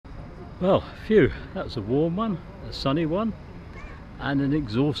Well, phew, that was a warm one, a sunny one, and an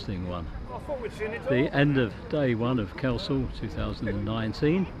exhausting one. The end of day one of KELSALL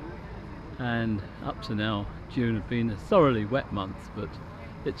 2019, and up to now June has been a thoroughly wet month, but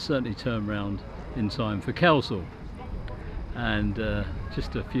it's certainly turned round in time for KELSALL. And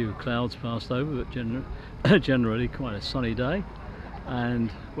just a few clouds passed over, but generally quite a sunny day.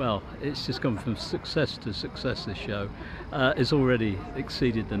 And well, it's just gone from success to success, this show. It's already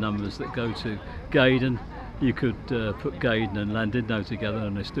exceeded the numbers that go to Gaydon. You could put Gaydon and Llandudno together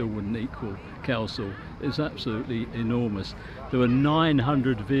and they still wouldn't equal KELSALL. It's absolutely enormous. There were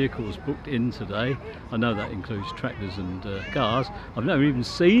 900 vehicles booked in today. I know that includes tractors and cars. I've never even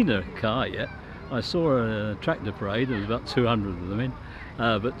seen a car yet. I saw a tractor parade, there was about 200 of them in.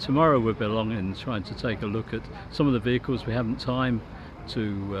 But tomorrow we'll be along and trying to take a look at some of the vehicles we haven't time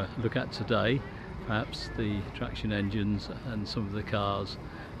to look at today. Perhaps the traction engines and some of the cars.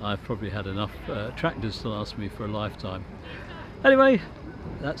 I've probably had enough tractors to last me for a lifetime. Anyway,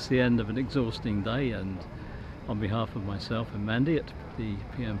 that's the end of an exhausting day, and on behalf of myself and Mandy at the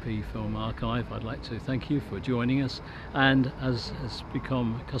PMP Film Archive, I'd like to thank you for joining us, and as has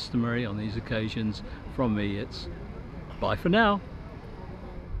become customary on these occasions from me, it's bye for now.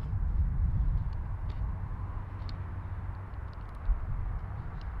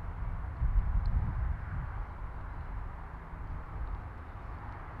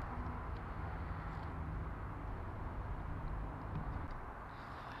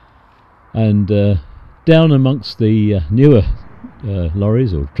 And down amongst the newer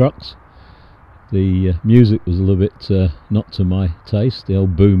lorries or trucks, the music was a little bit not to my taste, the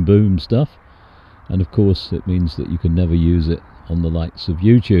old boom boom stuff, and of course it means that you can never use it on the likes of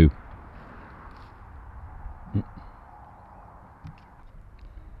YouTube.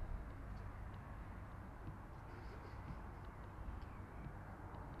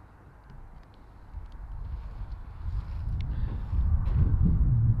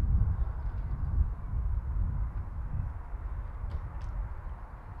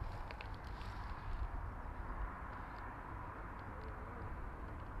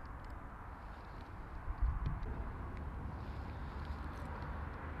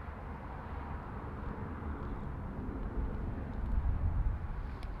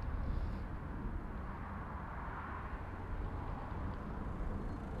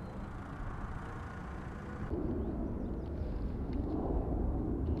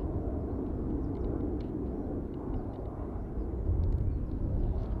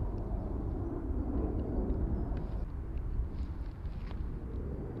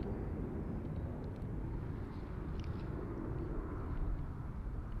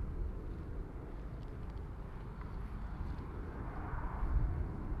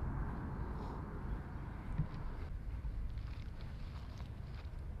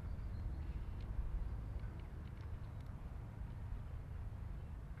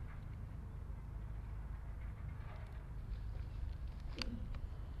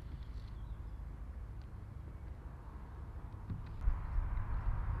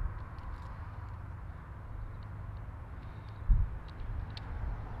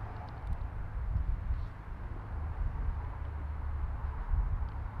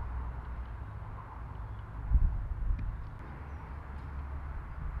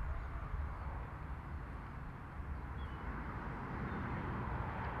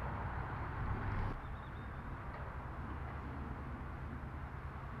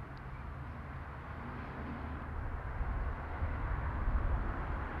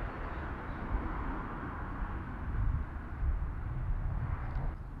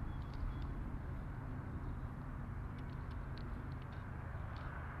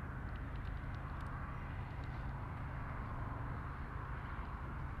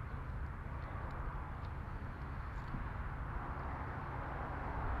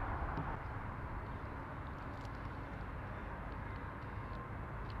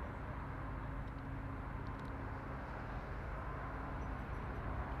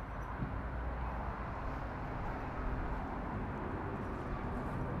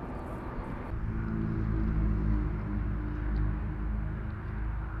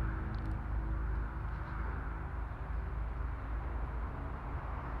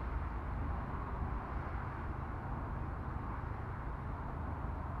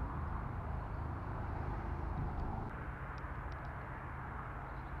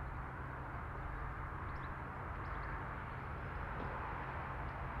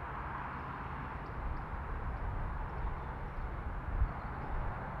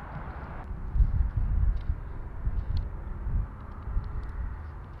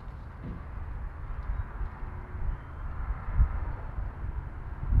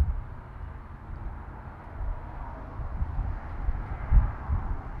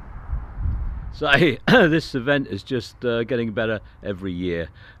 say, this event is just getting better every year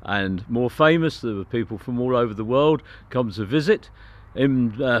and more famous. The people from all over the world come to visit.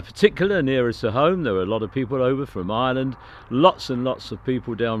 In particular, nearest to home, there are a lot of people over from Ireland, lots and lots of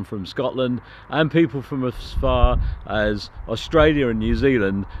people down from Scotland, and people from as far as Australia and New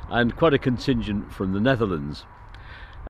Zealand, and quite a contingent from the Netherlands.